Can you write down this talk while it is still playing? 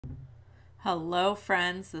Hello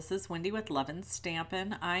friends, this is Wendy with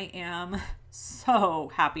STAMPIN. I am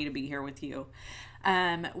so happy to be here with you.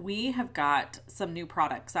 We have got some new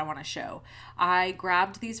products I want to show. I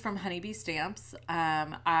grabbed these from Honeybee Stamps.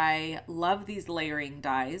 I love these layering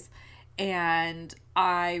dies and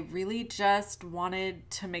I really just wanted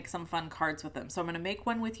to make some fun cards with them. So I'm going to make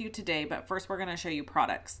one with you today, but first we're going to show you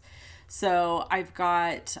products. So I've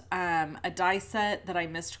got a die set that I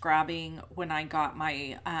missed grabbing when I got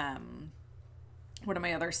my one of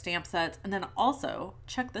my other stamp sets. And then also,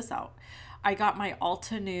 check this out. I got my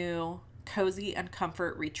Altenew Cozy and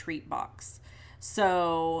Comfort Retreat box.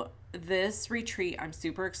 So this retreat I'm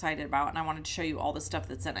super excited about, and I wanted to show you all the stuff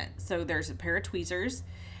that's in it. So there's a pair of tweezers,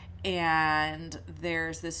 and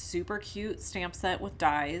there's this super cute stamp set with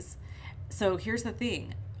dies. So here's the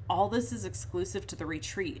thing. All this is exclusive to the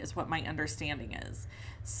retreat is what my understanding is.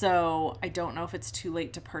 So I don't know if it's too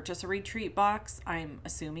late to purchase a retreat box. I'm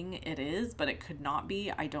assuming it is, but it could not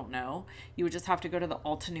be. I don't know. You would just have to go to the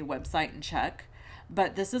Altenew website and check.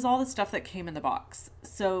 But this is all the stuff that came in the box.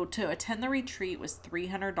 So to attend the retreat was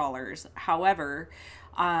 $300. However,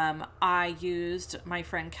 I used my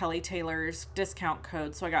friend Kelly Taylor's discount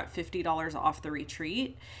code, so I got $50 off the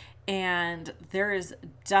retreat. And there is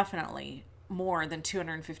definitely more than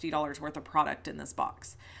 $250 worth of product in this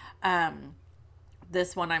box.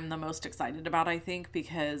 This one I'm the most excited about, I think,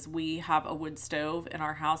 because we have a wood stove in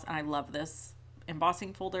our house and I love this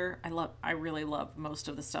embossing folder. I really love most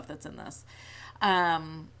of the stuff that's in this.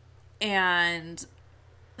 And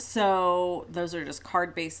so those are just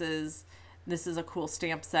card bases. This is a cool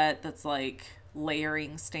stamp set that's like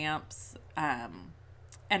layering stamps.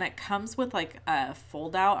 And it comes with like a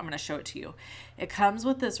fold out. I'm going to show it to you. It comes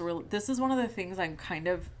with this this is one of the things I'm kind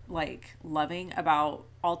of like loving about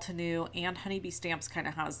Altenew, and Honeybee Stamps kind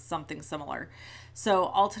of has something similar. So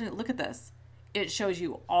Altenew, look at this. It shows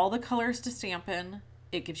you all the colors to stamp in.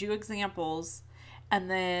 It gives you examples. And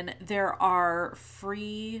then there are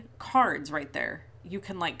free cards right there. You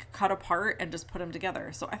can like cut apart and just put them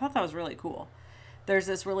together. So I thought that was really cool. There's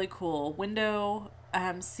this really cool window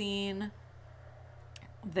scene.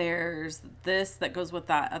 There's this that goes with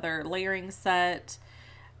that other layering set.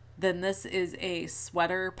 Then this is a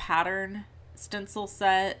sweater pattern stencil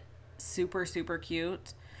set. Super, super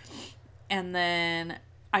cute. And then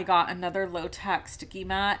I got another low tack sticky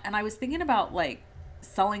mat. And I was thinking about like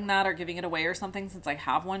selling that or giving it away or something since I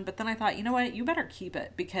have one. But then I thought, you know what? You better keep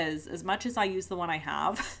it, because as much as I use the one I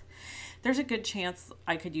have, there's a good chance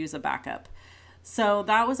I could use a backup. So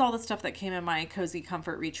that was all the stuff that came in my Cozy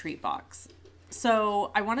Comfort Retreat box.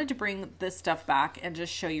 So I wanted to bring this stuff back and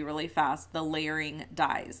just show you really fast the layering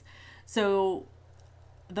dies. So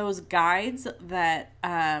those guides that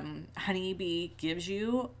Honeybee gives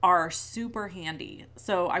you are super handy.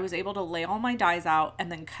 So I was able to lay all my dies out and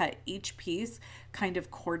then cut each piece kind of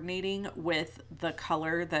coordinating with the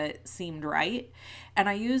color that seemed right. And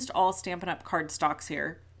I used all Stampin' Up! Cardstocks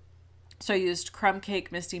here. So I used Crumb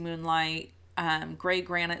Cake, Misty Moonlight, Gray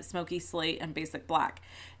Granite, Smoky Slate, and Basic Black.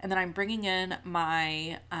 And then I'm bringing in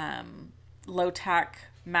my low tack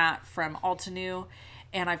mat from Altenew,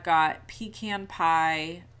 and I've got Pecan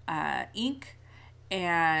Pie ink,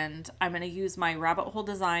 and I'm going to use my Rabbit Hole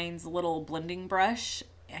Designs little blending brush.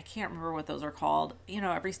 I can't remember what those are called. You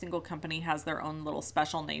know, every single company has their own little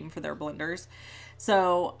special name for their blenders.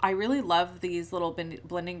 So I really love these little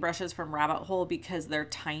blending brushes from Rabbit Hole because they're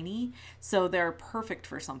tiny. So they're perfect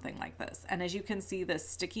for something like this. And as you can see, this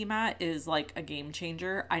sticky mat is like a game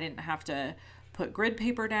changer. I didn't have to put grid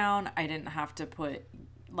paper down. I didn't have to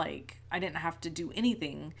I didn't have to do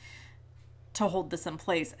anything to hold this in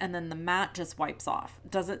place, and then the mat just wipes off.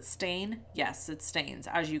 Does it stain? Yes, it stains.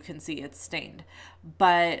 As you can see, it's stained,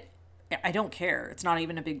 but I don't care. It's not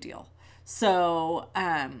even a big deal. So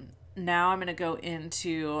now I'm going to go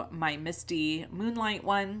into my Misty Moonlight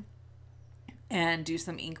one and do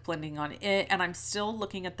some ink blending on it. And I'm still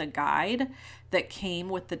looking at the guide that came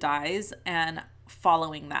with the dies and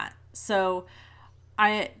following that. So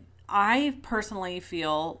I personally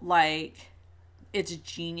feel like it's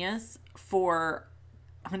genius for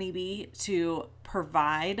Honeybee to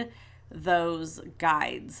provide those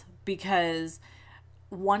guides, because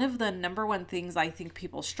one of the number one things I think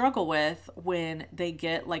people struggle with when they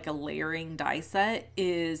get like a layering die set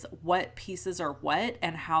is what pieces are what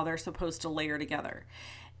and how they're supposed to layer together.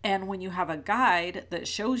 And when you have a guide that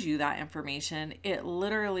shows you that information, it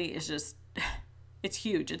literally is just, it's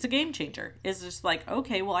huge. It's a game changer. It's just like,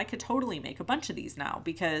 okay, well, I could totally make a bunch of these now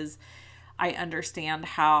because I understand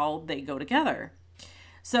how they go together.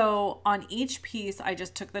 So on each piece, I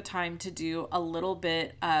just took the time to do a little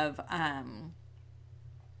bit of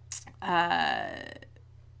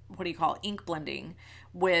what do you call it, ink blending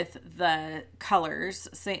with the colors.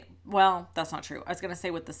 Same, well, that's not true. I was going to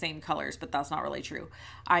say with the same colors, but that's not really true.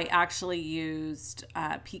 I actually used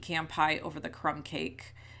pecan pie over the crumb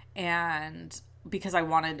cake, and because I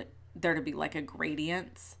wanted there to be like a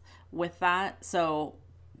gradient with that. So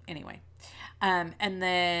anyway, and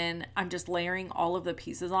then I'm just layering all of the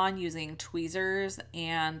pieces on using tweezers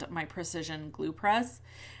and my precision glue press.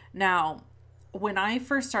 Now, when I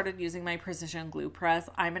first started using my precision glue press,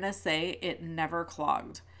 I'm going to say it never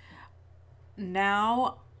clogged.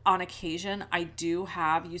 Now, on occasion, I do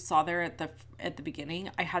have, you saw there at the beginning,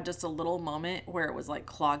 I had just a little moment where it was like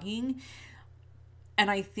clogging. And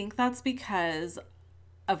I think that's because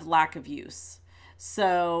of lack of use.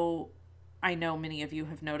 So I know many of you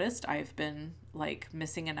have noticed I've been like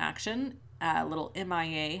missing in action, a little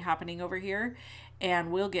MIA happening over here.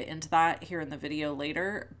 And we'll get into that here in the video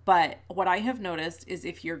later. But what I have noticed is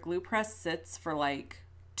if your glue press sits for like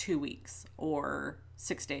 2 weeks or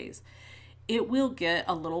 6 days, it will get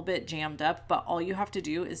a little bit jammed up, but all you have to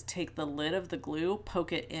do is take the lid of the glue,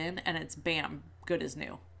 poke it in, and it's bam, good as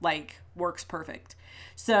new. Like, works perfect.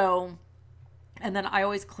 So, and then I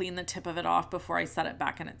always clean the tip of it off before I set it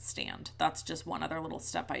back in its stand. That's just one other little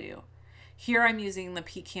step I do. Here I'm using the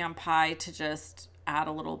pecan pie to just add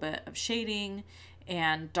a little bit of shading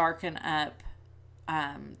and darken up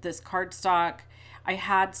this cardstock. I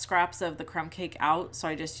had scraps of the crumb cake out, so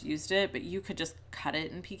I just used it, but you could just cut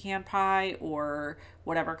it in pecan pie or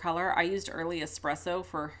whatever color. I used early espresso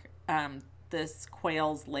for this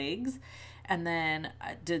quail's legs, and then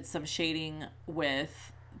I did some shading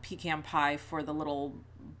with pecan pie for the little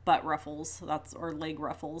butt ruffles, or leg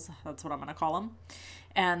ruffles, that's what I'm gonna call them.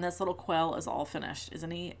 And this little quail is all finished.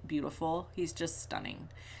 Isn't he beautiful? He's just stunning.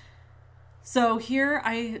 So here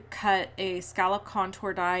I cut a scallop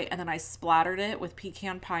contour die, and then I splattered it with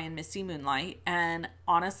pecan pie and Misty Moonlight. And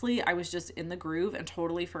honestly, I was just in the groove and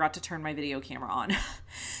totally forgot to turn my video camera on.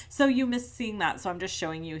 So you missed seeing that. So I'm just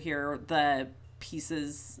showing you here the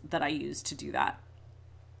pieces that I used to do that.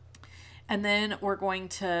 And then we're going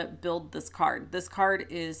to build this card. This card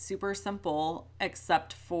is super simple,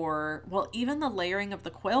 except for, well, even the layering of the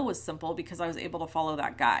quail was simple because I was able to follow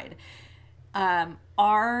that guide.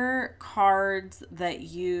 Are cards that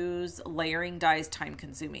use layering dies time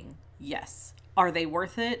consuming? Yes. Are they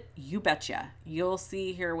worth it? You betcha. You'll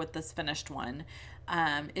see here with this finished one.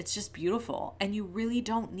 It's just beautiful. And you really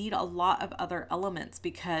don't need a lot of other elements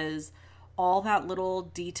because all that little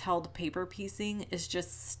detailed paper piecing is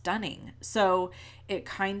just stunning. So it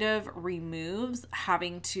kind of removes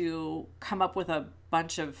having to come up with a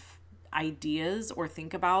bunch of ideas or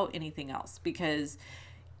think about anything else, because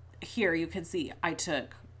here you can see I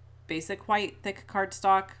took basic white thick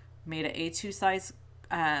cardstock, made an A2 size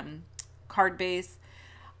card base.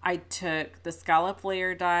 I took the scallop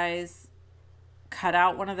layer dies, cut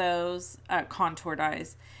out one of those contour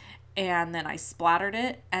dies, and then I splattered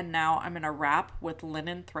it, and now I'm going to wrap with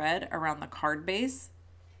linen thread around the card base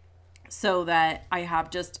so that I have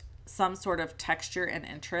just some sort of texture and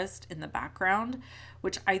interest in the background,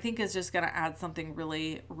 which I think is just going to add something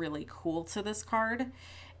really, really cool to this card.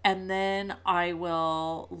 And then I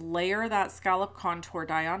will layer that scallop contour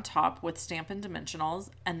die on top with Stampin'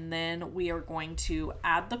 Dimensionals, and then we are going to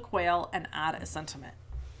add the quail and add a sentiment.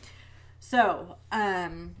 So,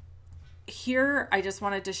 here I just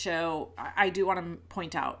wanted to show, I do want to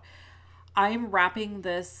point out, I'm wrapping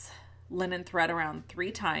this linen thread around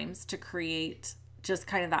 3 times to create just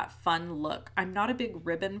kind of that fun look. I'm not a big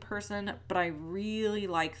ribbon person, but I really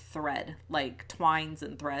like thread, like twines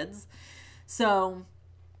and threads. So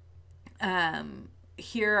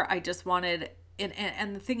here I just wanted,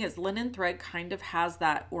 and the thing is, linen thread kind of has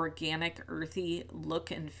that organic, earthy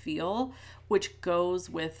look and feel, which goes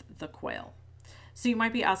with the quail. So you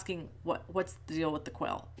might be asking, what's the deal with the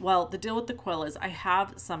quail? Well, the deal with the quail is I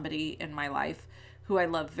have somebody in my life who I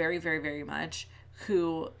love very, very, very much,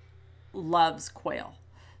 who loves quail.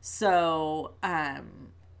 So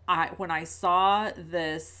when I saw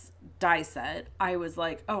this die set, I was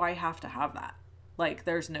like, oh, I have to have that. Like,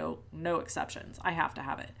 there's no exceptions. I have to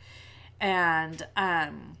have it. And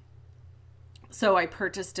so I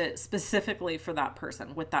purchased it specifically for that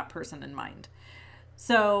person, with that person in mind.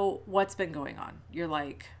 So what's been going on? You're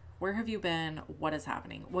like, where have you been? What is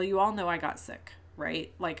happening? Well, you all know I got sick,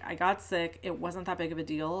 right? Like, I got sick. It wasn't that big of a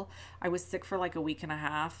deal. I was sick for like a week and a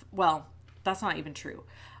half. Well, that's not even true.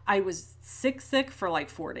 I was sick for like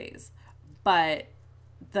 4 days, but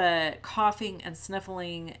the coughing and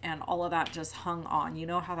sniffling and all of that just hung on. You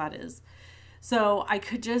know how that is. So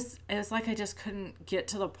it was like I just couldn't get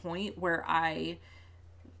to the point where I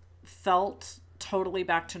felt totally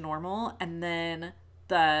back to normal. And then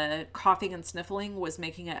the coughing and sniffling was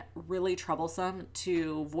making it really troublesome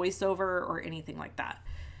to voiceover or anything like that.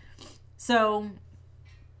 So,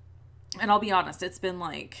 and I'll be honest, it's been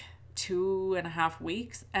like 2.5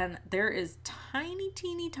 weeks and there is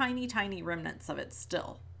tiny remnants of it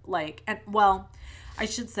still. Like, and well, I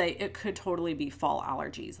should say it could totally be fall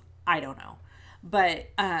allergies. I don't know. But,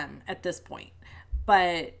 at this point,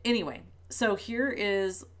 but anyway, so here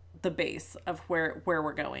is the base of where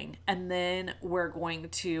we're going. And then we're going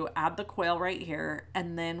to add the quail right here.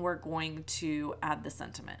 And then we're going to add the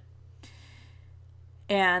sentiment.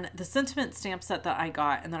 And the sentiment stamp set that I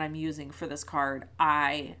got and that I'm using for this card,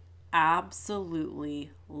 I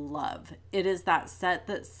absolutely love. It is that set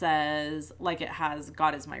that says, like, it has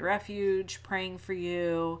God is my refuge, praying for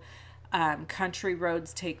you, country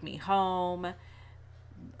roads take me home,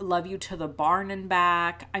 love you to the barn and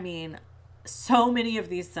back. I mean, so many of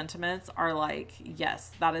these sentiments are like,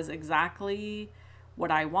 yes, that is exactly what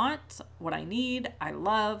I want, what I need, I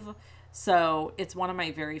love. So it's one of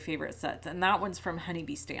my very favorite sets. And that one's from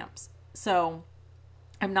Honeybee Stamps. So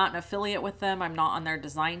I'm not an affiliate with them. I'm not on their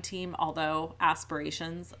design team, although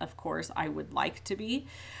aspirations, of course, I would like to be.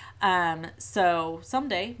 So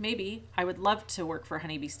someday, maybe, I would love to work for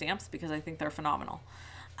Honeybee Stamps because I think they're phenomenal.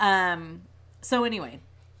 So anyway,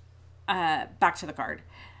 back to the card.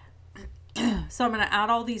 So I'm going to add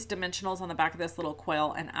all these dimensionals on the back of this little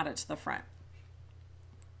quail and add it to the front.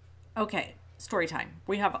 Okay, story time.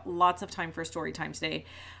 We have lots of time for story time today.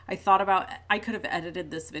 I thought about, I could have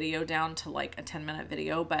edited this video down to like a 10-minute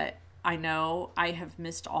video, but I know I have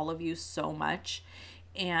missed all of you so much.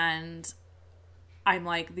 And I'm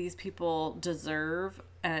like, these people deserve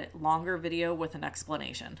a longer video with an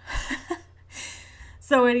explanation.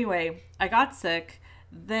 So anyway, I got sick.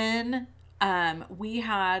 Then we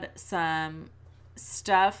had some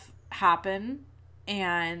stuff happen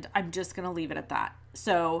and I'm just going to leave it at that.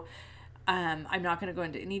 So I'm not going to go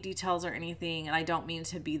into any details or anything. And I don't mean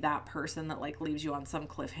to be that person that like leaves you on some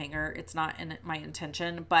cliffhanger. It's not in my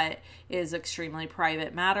intention, but it is extremely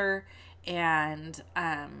private matter. And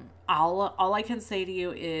all I can say to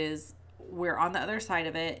you is we're on the other side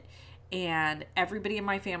of it and everybody in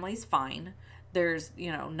my family's fine. There's,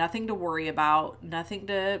 you know, nothing to worry about, nothing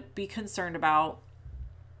to be concerned about,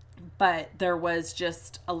 but there was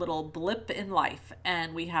just a little blip in life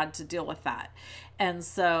and we had to deal with that. And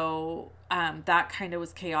so, that kind of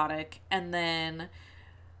was chaotic. And then,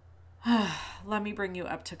 let me bring you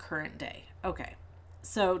up to current day. Okay.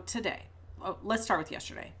 So today, let's start with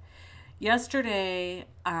yesterday. Yesterday,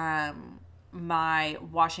 my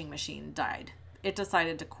washing machine died. It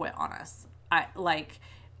decided to quit on us.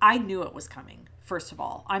 I knew it was coming. First of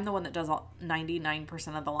all, I'm the one that does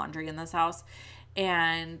 99% of the laundry in this house.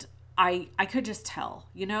 And I could just tell,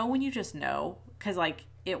 you know, when you just know, cause like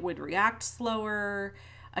it would react slower.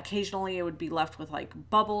 Occasionally it would be left with like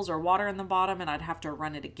bubbles or water in the bottom and I'd have to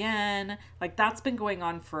run it again. Like that's been going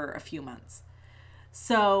on for a few months.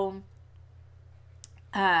 So,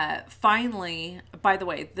 finally, by the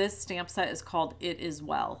way, this stamp set is called It Is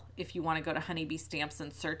Well. If you want to go to Honeybee Stamps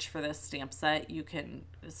and search for this stamp set, you can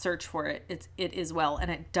search for it. It's It Is Well,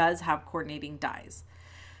 and it does have coordinating dies.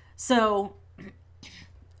 So,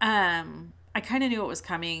 I kind of knew it was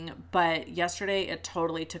coming, but yesterday it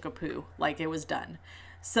totally took a poo. Like it was done.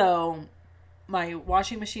 So my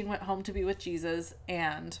washing machine went home to be with Jesus,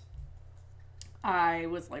 and I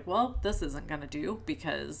was like, well, this isn't going to do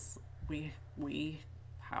because we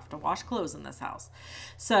have to wash clothes in this house.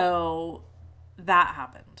 So that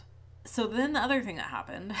happened. So then the other thing that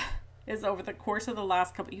happened is over the course of the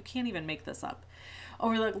last couple, you can't even make this up.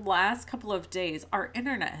 Over the last couple of days, our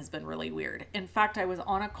internet has been really weird. In fact, I was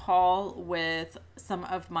on a call with some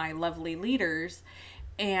of my lovely leaders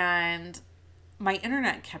and my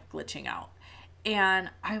internet kept glitching out. And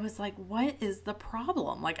I was like, what is the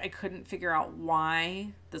problem? Like I couldn't figure out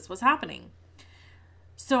why this was happening.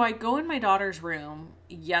 So I go in my daughter's room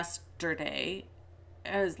yesterday,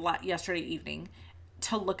 yesterday evening,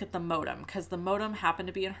 to look at the modem because the modem happened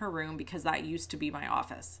to be in her room because that used to be my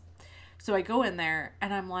office. So I go in there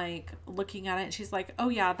and I'm like looking at it and she's like, oh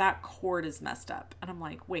yeah, that cord is messed up. And I'm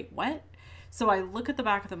like, wait, what? So I look at the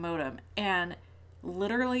back of the modem and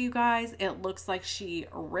literally, you guys, it looks like she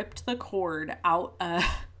ripped the cord out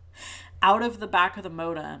of the back of the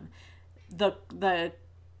modem.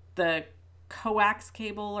 The coax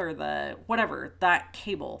cable or the whatever that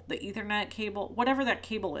cable, the Ethernet cable, whatever that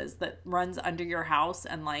cable is that runs under your house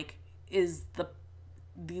and like is the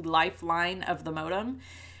lifeline of the modem.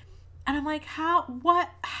 And I'm like,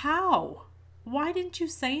 how? why didn't you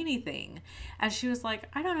say anything? And she was like,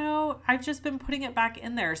 I don't know. I've just been putting it back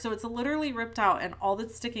in there. So it's literally ripped out and all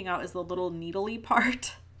that's sticking out is the little needly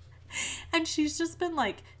part. And she's just been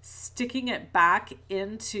like sticking it back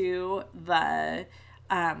into the,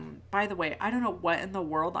 by the way, I don't know what in the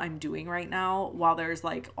world I'm doing right now while there's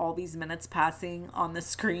like all these minutes passing on the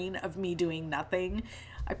screen of me doing nothing.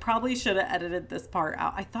 I probably should have edited this part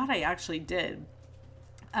out. I thought I actually did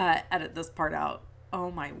edit this part out. Oh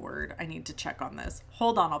my word. I need to check on this.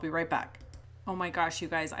 Hold on. I'll be right back. Oh my gosh, you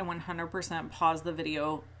guys, I 100% paused the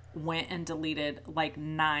video, went and deleted like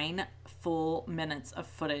 9 full minutes of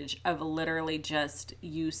footage of literally just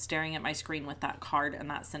you staring at my screen with that card and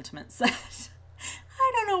that sentiment set.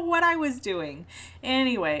 I don't know what I was doing.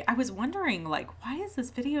 Anyway, I was wondering like, why is this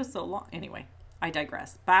video so long? Anyway, I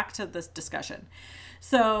digress. Back to this discussion.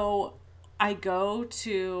 So I go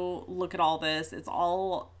to look at all this. It's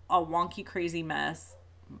all a wonky, crazy mess.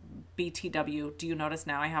 BTW, do you notice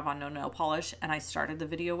now I have on no nail polish and I started the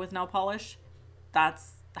video with nail polish?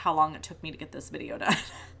 That's how long it took me to get this video done.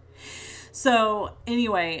 So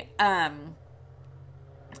anyway, gotta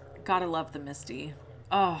love the Misty.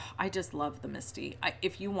 Oh, I just love the Misty.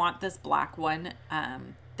 If you want this black one,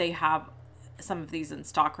 they have some of these in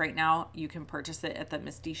stock right now. You can purchase it at the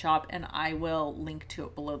Misty shop and I will link to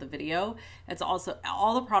it below the video. It's also,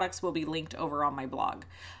 all the products will be linked over on my blog.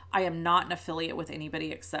 I am not an affiliate with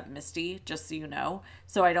anybody except Misty, just so you know.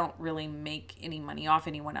 So I don't really make any money off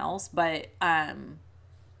anyone else. But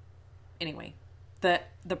anyway, the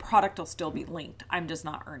product will still be linked. I'm just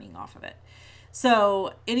not earning off of it.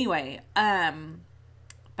 So anyway,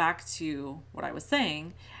 back to what I was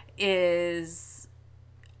saying is,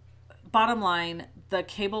 bottom line, the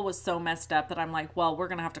cable was so messed up that I'm like, well, we're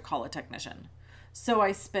going to have to call a technician. So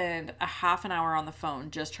I spend a half an hour on the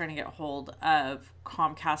phone just trying to get hold of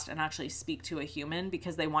Comcast and actually speak to a human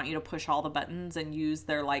because they want you to push all the buttons and use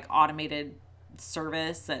their like automated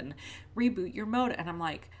service and reboot your modem. And I'm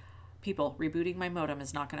like, people, rebooting my modem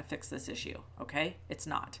is not going to fix this issue. Okay. It's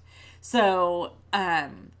not. So,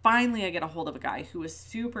 finally I get a hold of a guy who was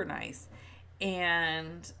super nice.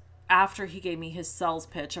 And after he gave me his sales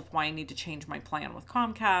pitch of why I need to change my plan with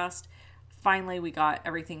Comcast, finally we got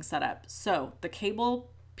everything set up. So the cable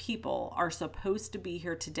people are supposed to be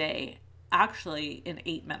here today, actually in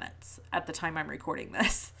 8 minutes at the time I'm recording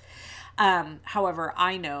this. However,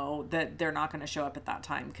 I know that they're not going to show up at that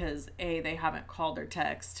time because A, they haven't called or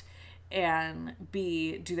text, and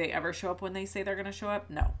B, do they ever show up when they say they're going to show up?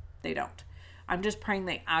 No, they don't. I'm just praying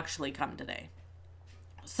they actually come today.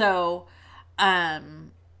 So,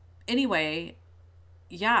 anyway,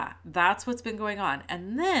 yeah, that's what's been going on.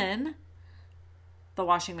 And then the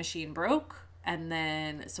washing machine broke. And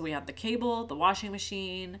then, so we had the cable, the washing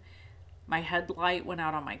machine, my headlight went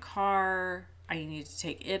out on my car. I need to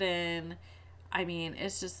take it in. I mean,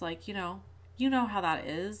 it's just like, you know how that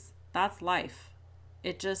is. That's life.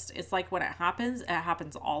 It's like when it happens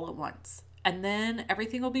all at once. And then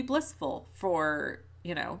everything will be blissful for,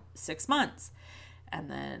 6 months. And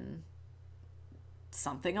then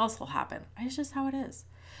something else will happen. It's just how it is.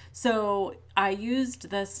 So I used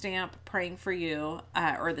the stamp praying for you,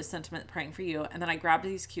 or the sentiment praying for you. And then I grabbed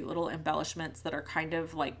these cute little embellishments that are kind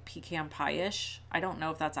of like pecan pie-ish. I don't know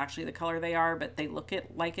if that's actually the color they are, but they look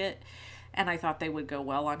like it. And I thought they would go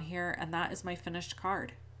well on here. And that is my finished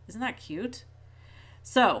card. Isn't that cute?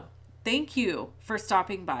 So thank you for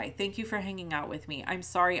stopping by. Thank you for hanging out with me. I'm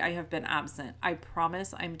sorry I have been absent. I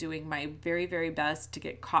promise I'm doing my very, very best to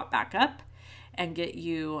get caught back up and get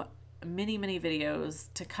you many, many videos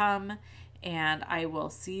to come. And I will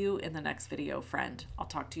see you in the next video, friend. I'll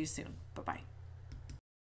talk to you soon. Bye-bye.